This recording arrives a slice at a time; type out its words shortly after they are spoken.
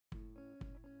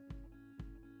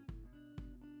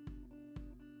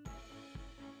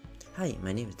Hi,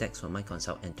 my name is Dex from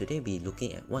myconsult, and today we'll be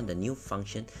looking at one of the new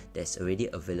functions that's already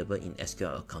available in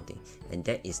SQL Accounting, and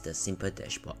that is the simple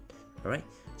dashboard. Alright,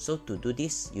 so to do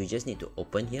this, you just need to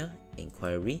open here,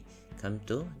 Inquiry, come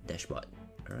to Dashboard.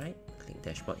 Alright, click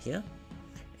Dashboard here,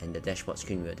 and the dashboard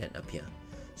screen will then appear.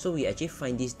 So we actually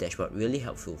find this dashboard really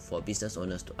helpful for business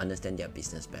owners to understand their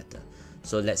business better.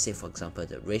 So let's say, for example,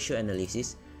 the ratio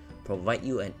analysis provide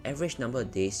you an average number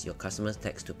of days your customers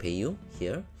takes to pay you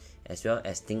here, as well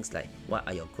as things like what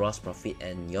are your gross profit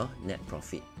and your net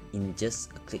profit in just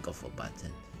a click of a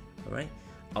button. Alright,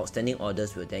 outstanding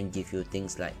orders will then give you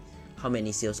things like how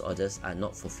many sales orders are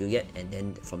not fulfilled yet, and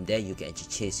then from there you can actually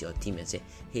chase your team and say,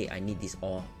 hey, I need this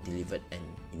all delivered and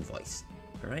invoiced.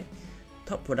 Alright,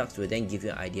 top products will then give you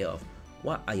an idea of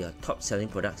what are your top selling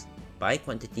products by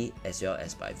quantity as well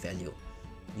as by value.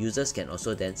 Users can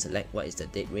also then select what is the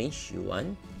date range you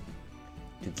want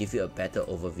to give you a better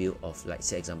overview of, like,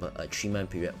 say example, a 3-month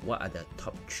period, what are the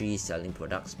top 3 selling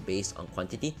products based on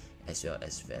quantity as well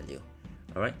as value.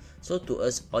 Alright, so to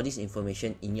us, all this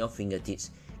information in your fingertips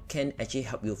can actually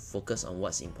help you focus on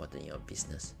what's important in your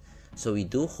business. So we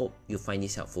do hope you find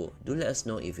this helpful. Do let us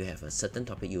know if you have a certain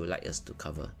topic you would like us to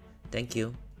cover. Thank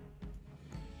you.